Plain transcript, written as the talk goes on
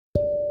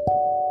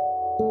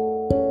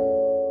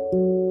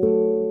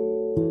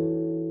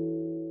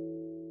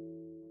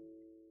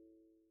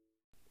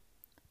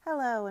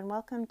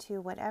welcome to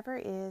Whatever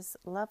is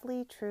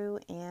Lovely, True,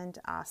 and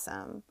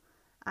Awesome.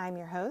 I'm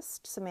your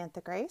host,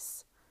 Samantha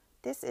Grace.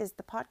 This is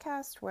the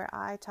podcast where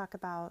I talk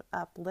about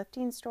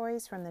uplifting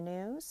stories from the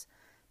news,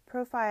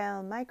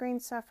 profile migraine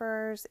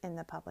sufferers in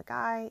the public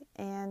eye,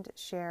 and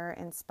share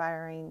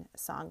inspiring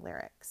song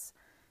lyrics.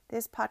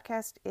 This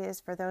podcast is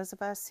for those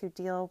of us who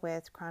deal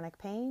with chronic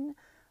pain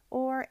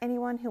or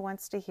anyone who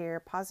wants to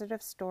hear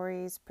positive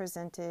stories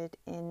presented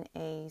in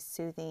a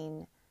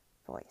soothing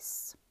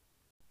voice.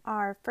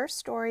 Our first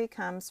story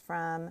comes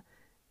from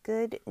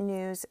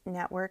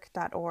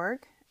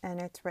goodnewsnetwork.org,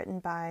 and it's written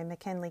by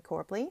McKinley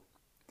Corbley.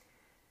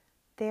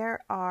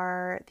 There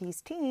are these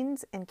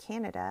teens in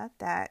Canada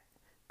that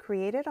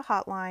created a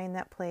hotline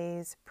that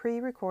plays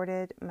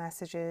pre-recorded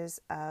messages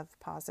of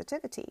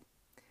positivity.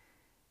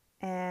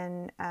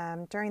 And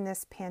during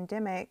this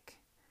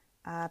pandemic,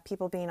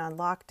 people being on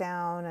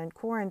lockdown and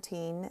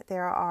quarantine,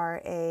 there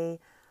are a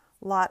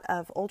lot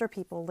of older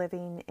people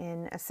living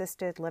in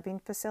assisted living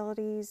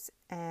facilities,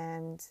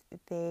 and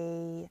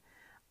they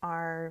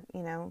are,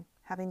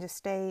 having to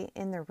stay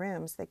in their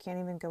rooms. They can't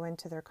even go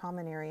into their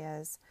common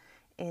areas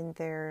in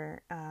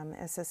their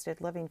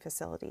assisted living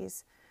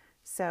facilities.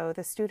 So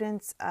the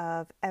students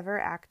of Ever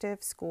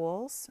Active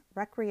Schools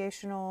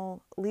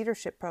Recreational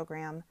Leadership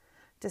Program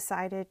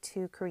decided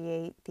to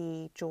create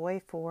the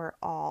Joy for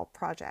All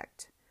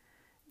project.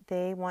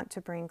 They want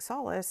to bring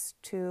solace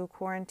to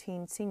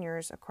quarantined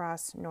seniors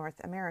across North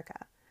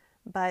America.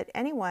 But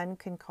anyone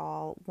can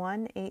call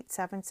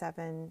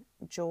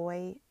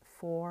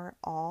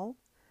 1-877-JOY-4-ALL,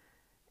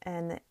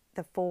 and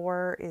the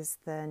 4 is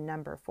the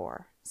number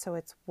 4. So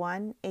it's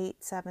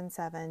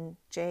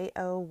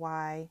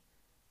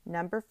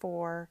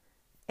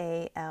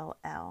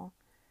 1-877-JOY-4-ALL.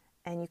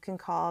 And you can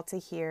call to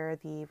hear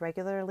the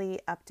regularly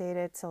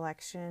updated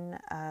selection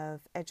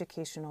of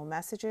educational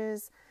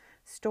messages,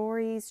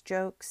 stories,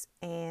 jokes,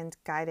 and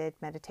guided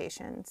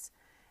meditations.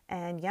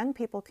 And young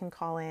people can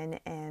call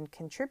in and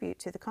contribute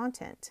to the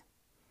content.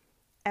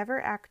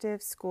 Ever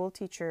Active school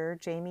teacher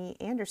Jamie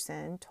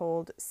Anderson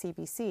told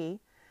CBC,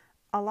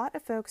 "A lot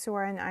of folks who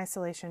are in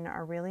isolation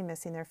are really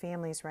missing their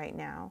families right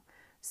now.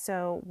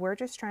 So we're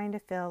just trying to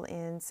fill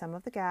in some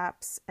of the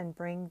gaps and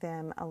bring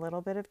them a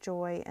little bit of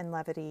joy and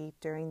levity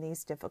during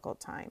these difficult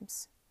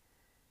times."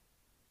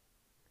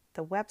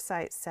 The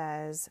website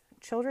says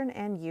children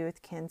and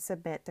youth can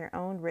submit their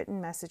own written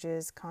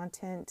messages,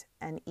 content,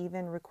 and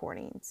even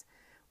recordings.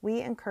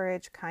 We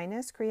encourage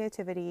kindness,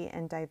 creativity,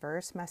 and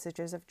diverse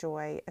messages of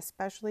joy,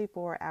 especially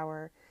for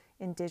our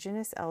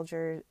Indigenous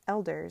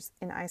elders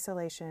in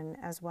isolation,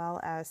 as well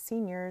as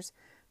seniors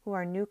who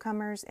are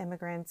newcomers,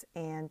 immigrants,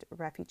 and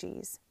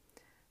refugees.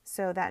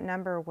 So that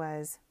number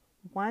was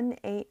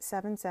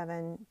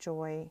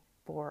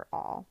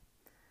 1-877-JOY-4-ALL.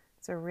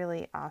 It's a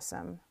really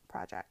awesome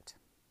project.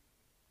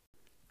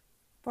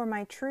 For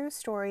my true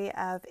story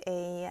of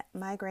a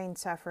migraine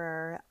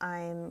sufferer,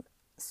 I'm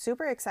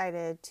super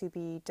excited to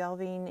be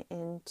delving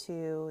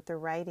into the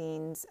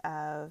writings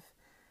of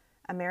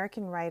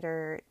American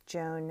writer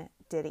Joan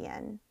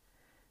Didion.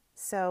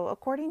 So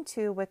according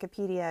to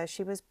Wikipedia,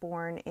 she was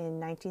born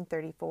in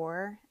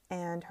 1934,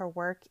 and her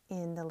work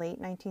in the late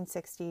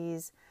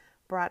 1960s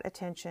brought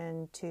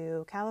attention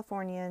to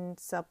Californian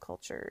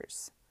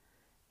subcultures.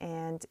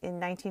 And in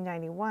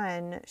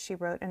 1991, she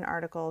wrote an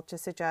article to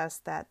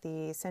suggest that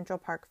the Central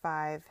Park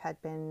Five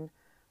had been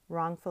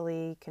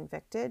wrongfully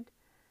convicted.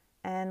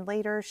 And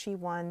later, she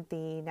won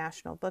the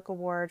National Book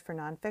Award for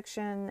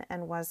Nonfiction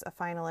and was a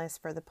finalist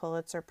for the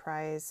Pulitzer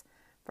Prize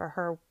for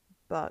her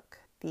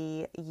book,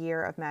 The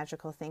Year of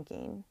Magical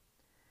Thinking.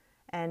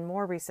 And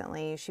more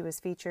recently, she was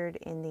featured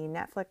in the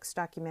Netflix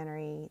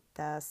documentary,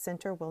 The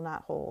Center Will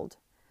Not Hold,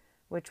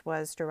 which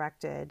was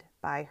directed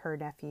by her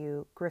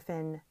nephew,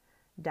 Griffin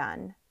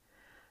Dunne.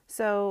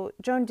 So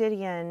Joan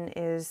Didion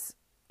is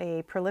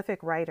a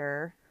prolific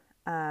writer,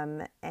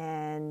 and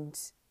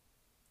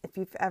if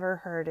you've ever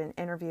heard an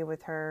interview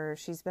with her,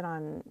 she's been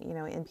on,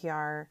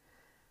 NPR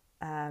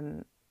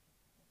a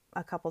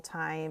couple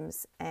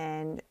times,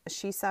 and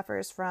she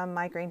suffers from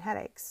migraine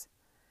headaches.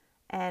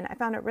 And I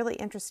found it really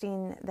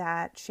interesting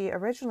that she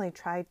originally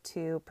tried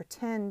to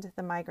pretend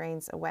the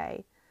migraines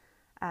away.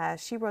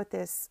 She wrote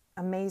this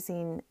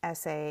amazing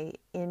essay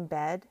in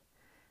bed,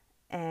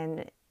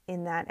 and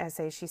in that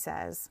essay, she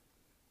says,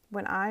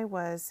 "When I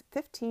was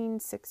 15,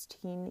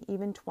 16,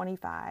 even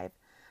 25,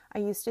 I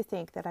used to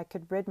think that I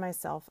could rid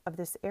myself of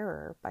this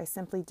error by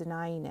simply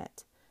denying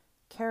it.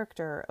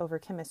 Character over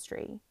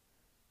chemistry.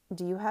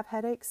 Do you have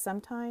headaches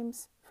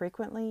sometimes?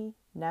 Frequently?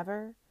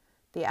 Never?"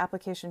 The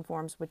application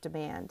forms would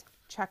demand.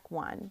 Check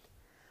 1.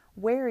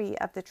 Wary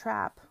of the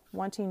trap,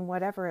 wanting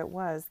whatever it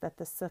was that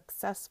the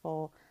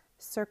successful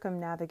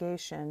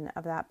circumnavigation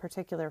of that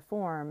particular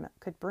form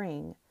could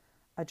bring,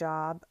 a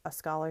job, a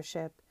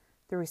scholarship,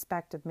 the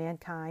respect of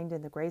mankind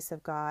and the grace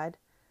of God,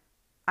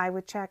 I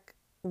would check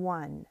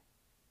 1.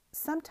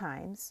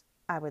 Sometimes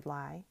I would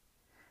lie.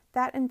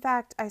 That, in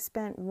fact, I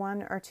spent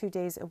 1 or 2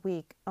 days a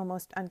week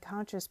almost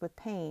unconscious with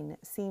pain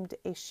seemed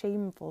a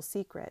shameful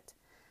secret,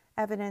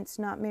 evidence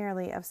not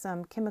merely of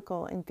some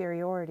chemical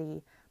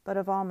inferiority, but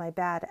of all my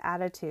bad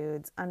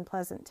attitudes,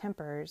 unpleasant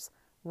tempers,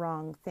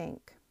 wrong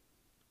think.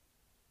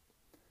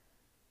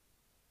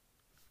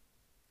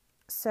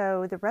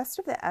 So the rest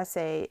of the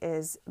essay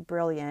is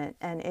brilliant,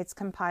 and it's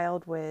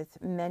compiled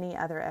with many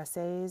other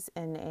essays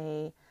in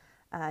a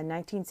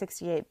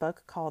 1968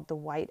 book called The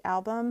White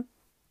Album.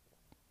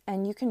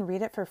 And you can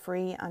read it for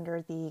free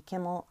under the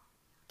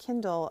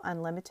Kindle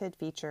Unlimited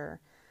feature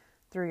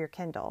through your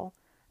Kindle.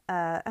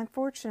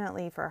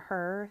 Unfortunately for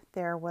her,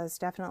 there was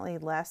definitely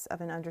less of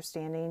an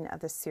understanding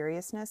of the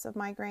seriousness of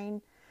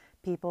migraine.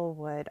 People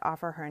would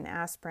offer her an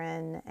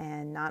aspirin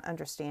and not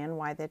understand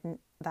why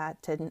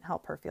that didn't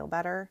help her feel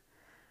better.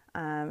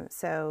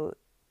 So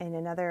in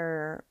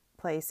another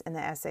place in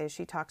the essay,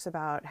 she talks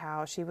about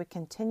how she would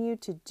continue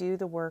to do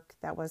the work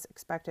that was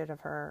expected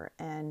of her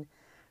and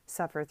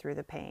suffer through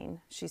the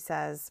pain. She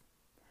says,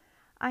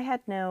 I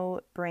had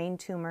no brain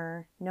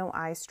tumor, no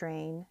eye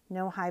strain,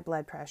 no high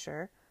blood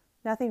pressure,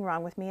 nothing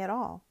wrong with me at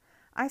all.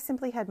 I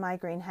simply had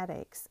migraine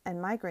headaches,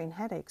 and migraine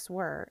headaches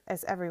were,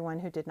 as everyone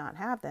who did not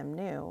have them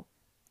knew,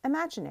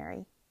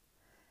 imaginary.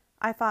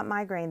 I fought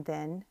migraine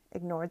then,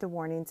 ignored the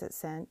warnings it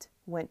sent,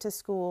 went to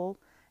school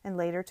and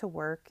later to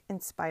work in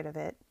spite of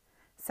it,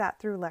 sat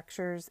through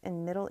lectures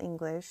in Middle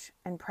English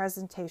and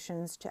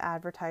presentations to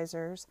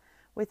advertisers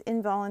with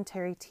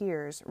involuntary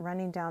tears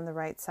running down the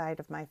right side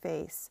of my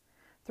face,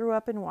 threw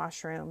up in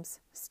washrooms,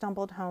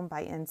 stumbled home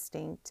by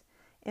instinct,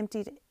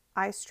 emptied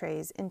ice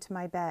trays into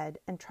my bed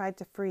and tried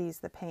to freeze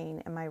the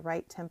pain in my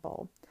right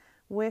temple,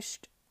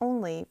 wished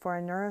only for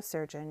a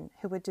neurosurgeon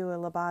who would do a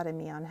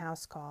lobotomy on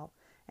house call,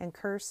 and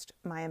cursed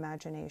my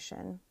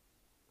imagination.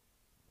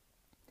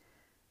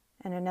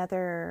 And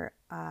another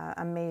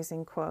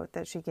amazing quote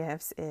that she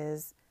gives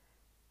is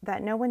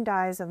that no one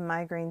dies of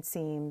migraine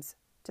seems,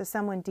 to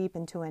someone deep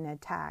into an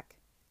attack,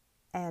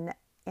 an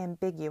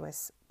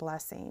ambiguous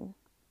blessing.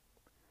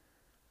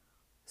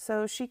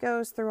 So she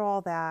goes through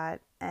all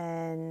that,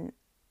 and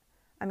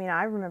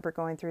I remember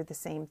going through the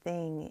same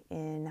thing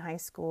in high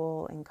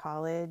school and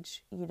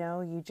college.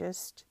 You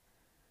just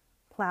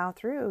plow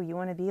through. You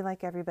want to be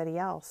like everybody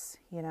else,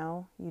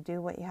 you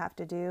do what you have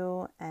to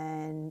do,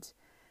 and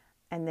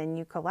then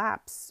you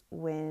collapse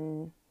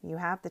when you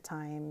have the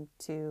time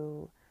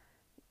to,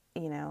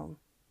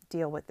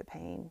 deal with the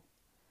pain.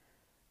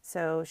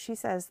 So she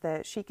says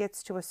that she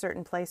gets to a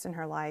certain place in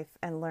her life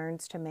and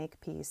learns to make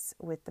peace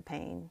with the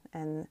pain.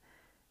 And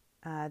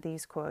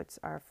these quotes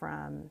are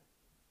from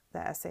the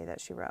essay that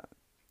she wrote.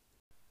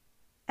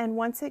 And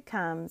once it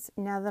comes,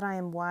 now that I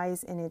am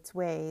wise in its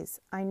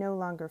ways, I no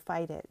longer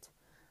fight it.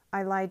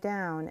 I lie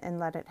down and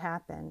let it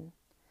happen.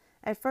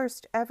 At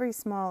first, every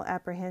small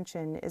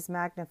apprehension is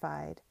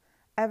magnified,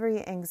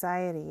 every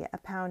anxiety a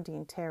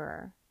pounding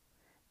terror.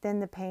 Then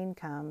the pain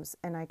comes,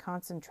 and I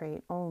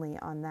concentrate only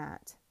on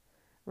that.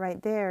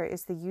 Right there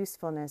is the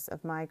usefulness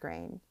of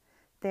migraine.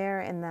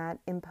 There in that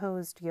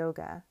imposed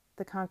yoga,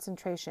 the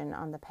concentration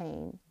on the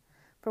pain.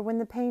 For when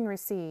the pain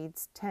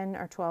recedes, 10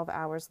 or 12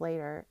 hours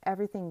later,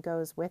 everything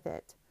goes with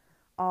it.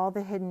 All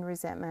the hidden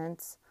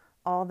resentments,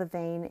 all the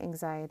vain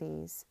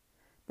anxieties.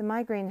 The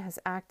migraine has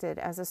acted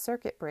as a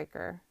circuit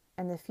breaker,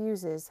 and the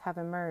fuses have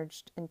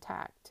emerged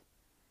intact.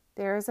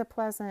 There is a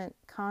pleasant,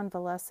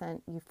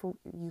 convalescent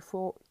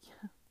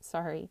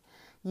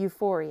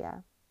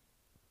euphoria.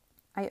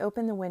 I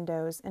open the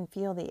windows and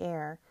feel the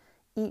air,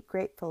 eat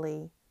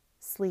gratefully,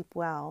 sleep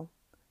well.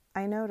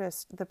 I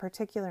noticed the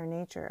particular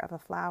nature of a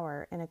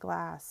flower in a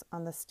glass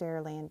on the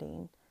stair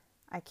landing.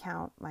 I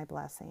count my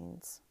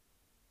blessings.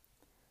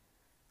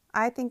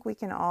 I think we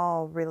can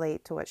all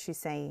relate to what she's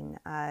saying.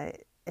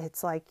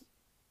 It's like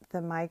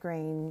the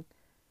migraine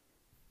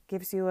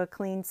gives you a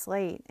clean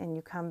slate, and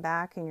you come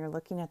back and you're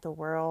looking at the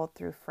world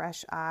through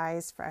fresh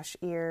eyes, fresh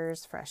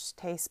ears, fresh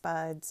taste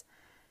buds.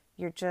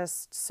 You're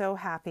just so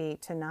happy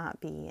to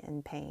not be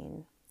in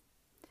pain.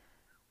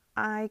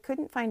 I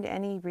couldn't find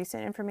any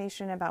recent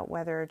information about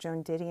whether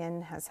Joan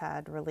Didion has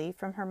had relief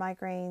from her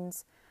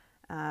migraines.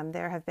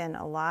 There have been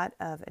a lot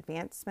of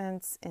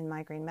advancements in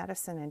migraine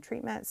medicine and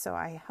treatment, so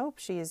I hope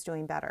she is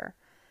doing better.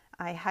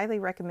 I highly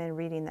recommend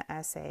reading the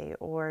essay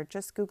or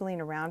just Googling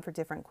around for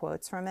different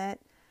quotes from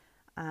it.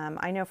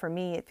 I know for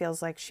me, it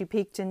feels like she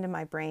peeked into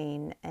my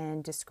brain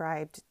and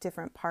described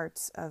different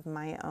parts of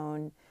my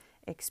own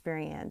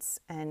experience.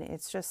 And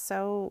it's just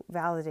so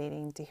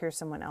validating to hear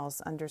someone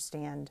else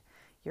understand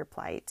your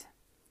plight.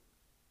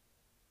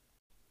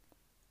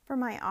 For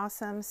my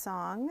awesome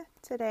song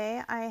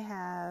today, I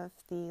have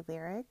the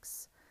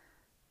lyrics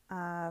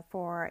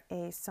for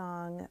a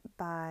song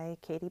by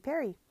Katy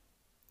Perry.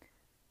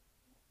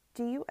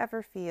 Do you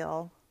ever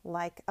feel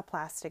like a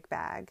plastic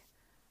bag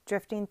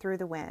drifting through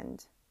the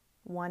wind,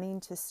 wanting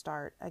to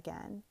start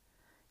again?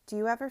 Do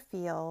you ever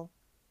feel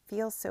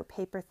so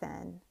paper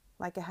thin,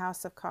 like a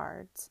house of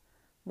cards,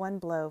 one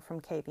blow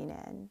from caving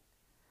in?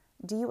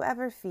 Do you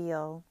ever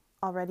feel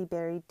already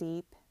buried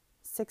deep,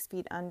 6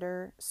 feet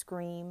under,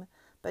 scream,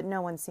 but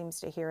no one seems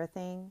to hear a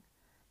thing?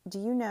 Do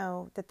you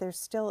know that there's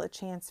still a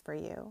chance for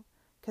you,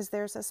 'cause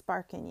there's a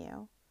spark in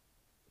you?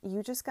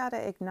 You just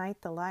gotta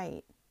ignite the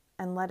light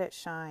and let it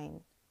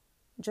shine.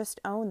 Just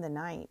own the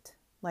night,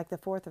 like the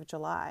 4th of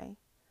July.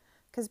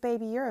 'Cause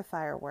baby, you're a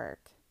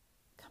firework.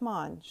 Come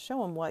on,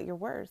 show 'em what you're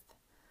worth.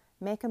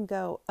 Make 'em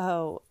go,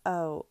 oh,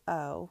 oh,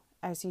 oh,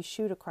 as you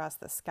shoot across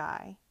the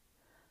sky.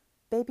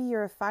 Baby,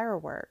 you're a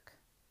firework.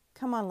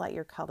 Come on, let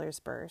your colors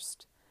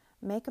burst.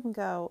 Make 'em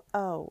go,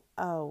 oh,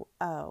 oh,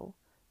 oh.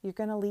 You're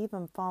gonna leave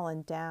 'em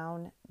falling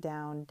down,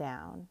 down,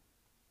 down.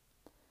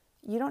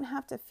 You don't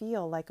have to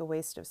feel like a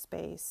waste of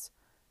space.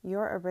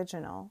 You're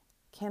original,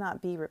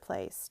 cannot be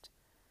replaced.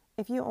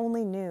 If you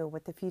only knew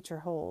what the future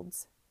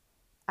holds.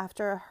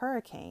 After a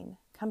hurricane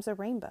comes a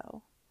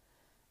rainbow.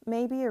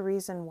 Maybe a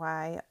reason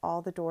why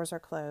all the doors are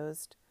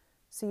closed,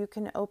 so you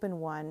can open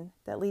one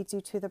that leads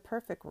you to the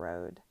perfect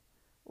road.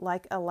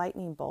 Like a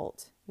lightning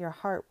bolt, your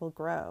heart will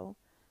grow,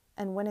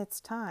 and when it's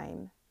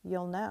time,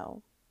 you'll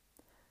know.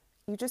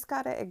 You just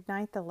gotta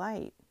ignite the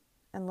light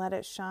and let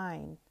it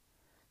shine.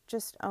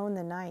 Just own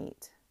the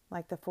night,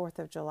 like the 4th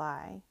of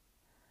July.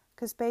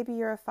 'Cause baby,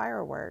 you're a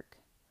firework.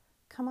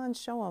 Come on,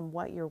 show 'em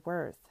what you're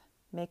worth.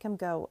 Make 'em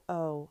go,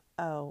 oh,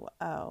 oh,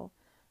 oh,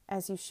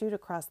 as you shoot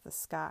across the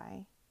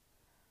sky.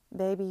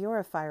 Baby, you're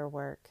a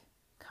firework.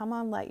 Come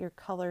on, let your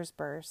colors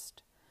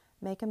burst.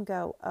 Make 'em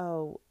go,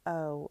 oh,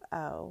 oh,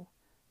 oh.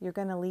 You're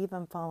gonna leave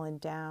 'em falling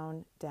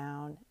down,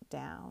 down,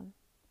 down.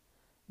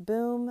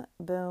 Boom,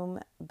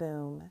 boom,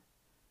 boom.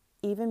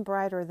 Even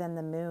brighter than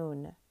the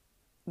moon,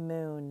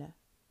 moon,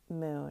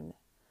 moon.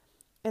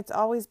 It's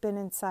always been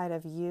inside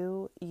of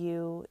you,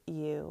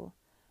 you,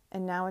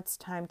 and now it's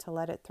time to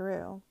let it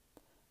through.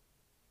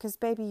 'Cause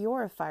baby,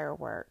 you're a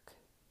firework.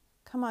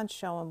 Come on,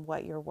 show 'em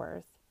what you're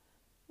worth.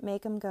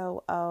 Make 'em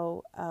go,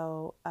 oh,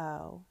 oh,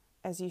 oh,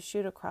 as you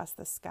shoot across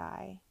the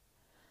sky.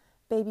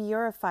 Baby,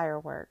 you're a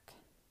firework.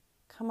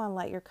 Come on,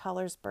 let your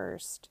colors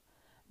burst.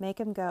 Make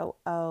 'em go,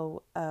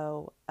 oh,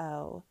 oh,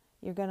 oh.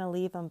 You're gonna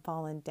leave 'em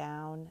falling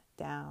down,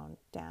 down,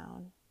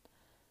 down.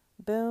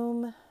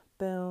 Boom,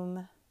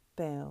 boom,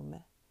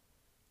 boom.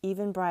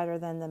 Even brighter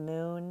than the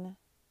moon,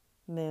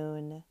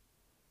 moon,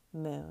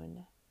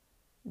 moon.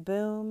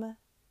 Boom,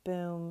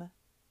 boom,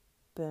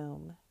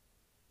 boom.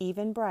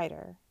 Even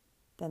brighter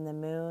than the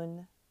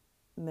moon,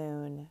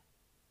 moon,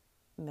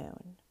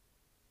 moon.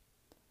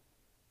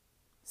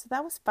 So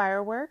that was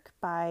Firework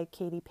by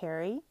Katy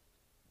Perry.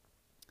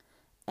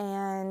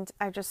 And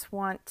I just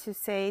want to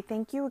say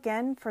thank you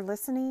again for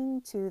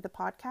listening to the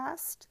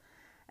podcast.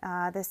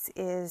 This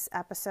is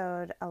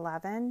episode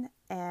 11,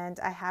 and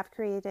I have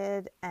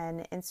created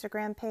an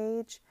Instagram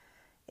page.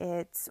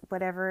 It's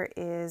whatever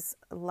is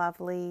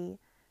lovely,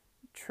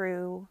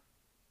 true,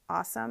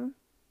 awesome.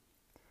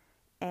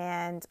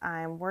 And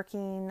I'm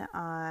working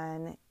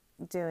on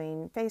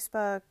doing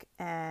Facebook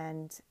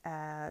and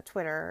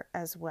Twitter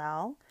as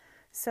well.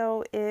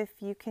 So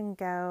if you can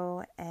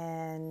go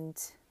and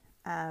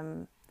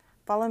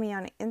follow me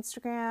on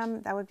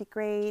Instagram, that would be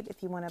great.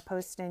 If you want to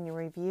post in your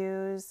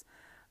reviews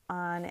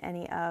on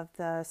any of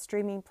the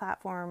streaming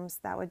platforms,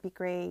 that would be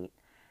great.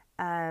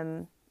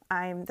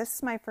 This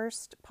is my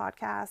first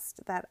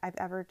podcast that I've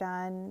ever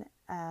done,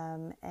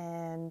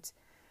 and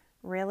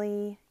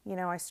really,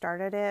 I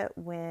started it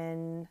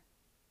when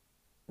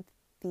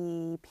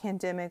the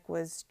pandemic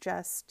was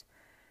just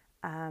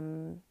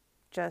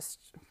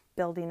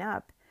building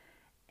up.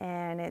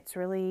 And it's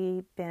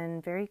really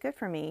been very good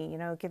for me,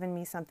 given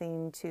me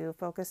something to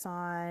focus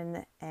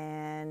on.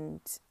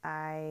 And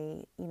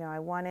I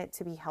want it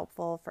to be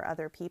helpful for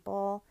other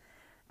people.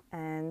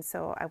 And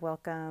so I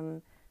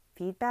welcome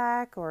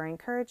feedback or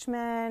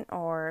encouragement,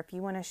 or if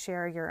you want to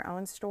share your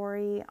own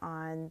story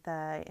on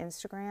the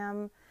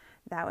Instagram,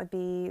 that would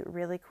be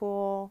really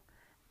cool.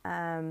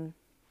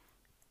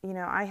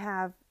 I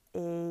have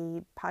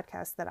a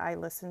podcast that I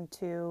listen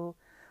to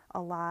a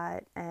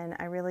lot, and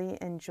I really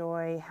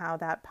enjoy how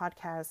that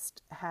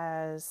podcast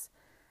has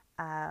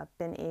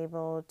been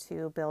able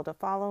to build a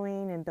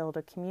following and build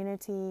a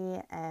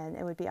community, and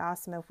it would be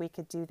awesome if we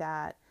could do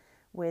that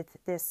with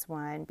this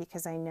one,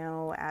 because I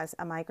know as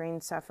a migraine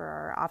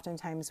sufferer,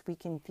 oftentimes we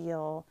can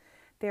feel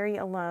very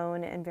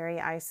alone and very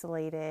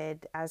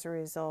isolated as a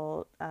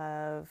result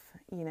of,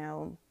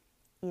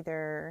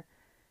 either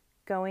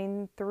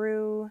going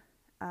through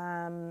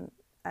an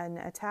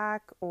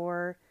attack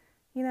or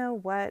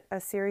what a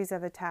series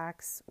of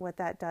attacks, what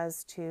that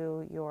does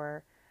to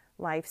your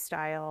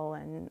lifestyle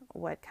and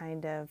what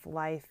kind of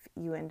life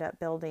you end up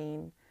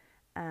building.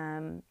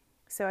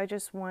 So I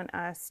just want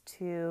us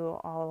to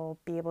all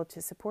be able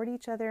to support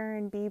each other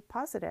and be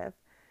positive.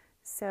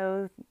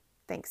 So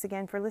thanks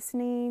again for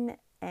listening,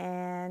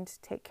 and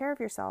take care of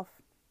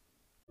yourself.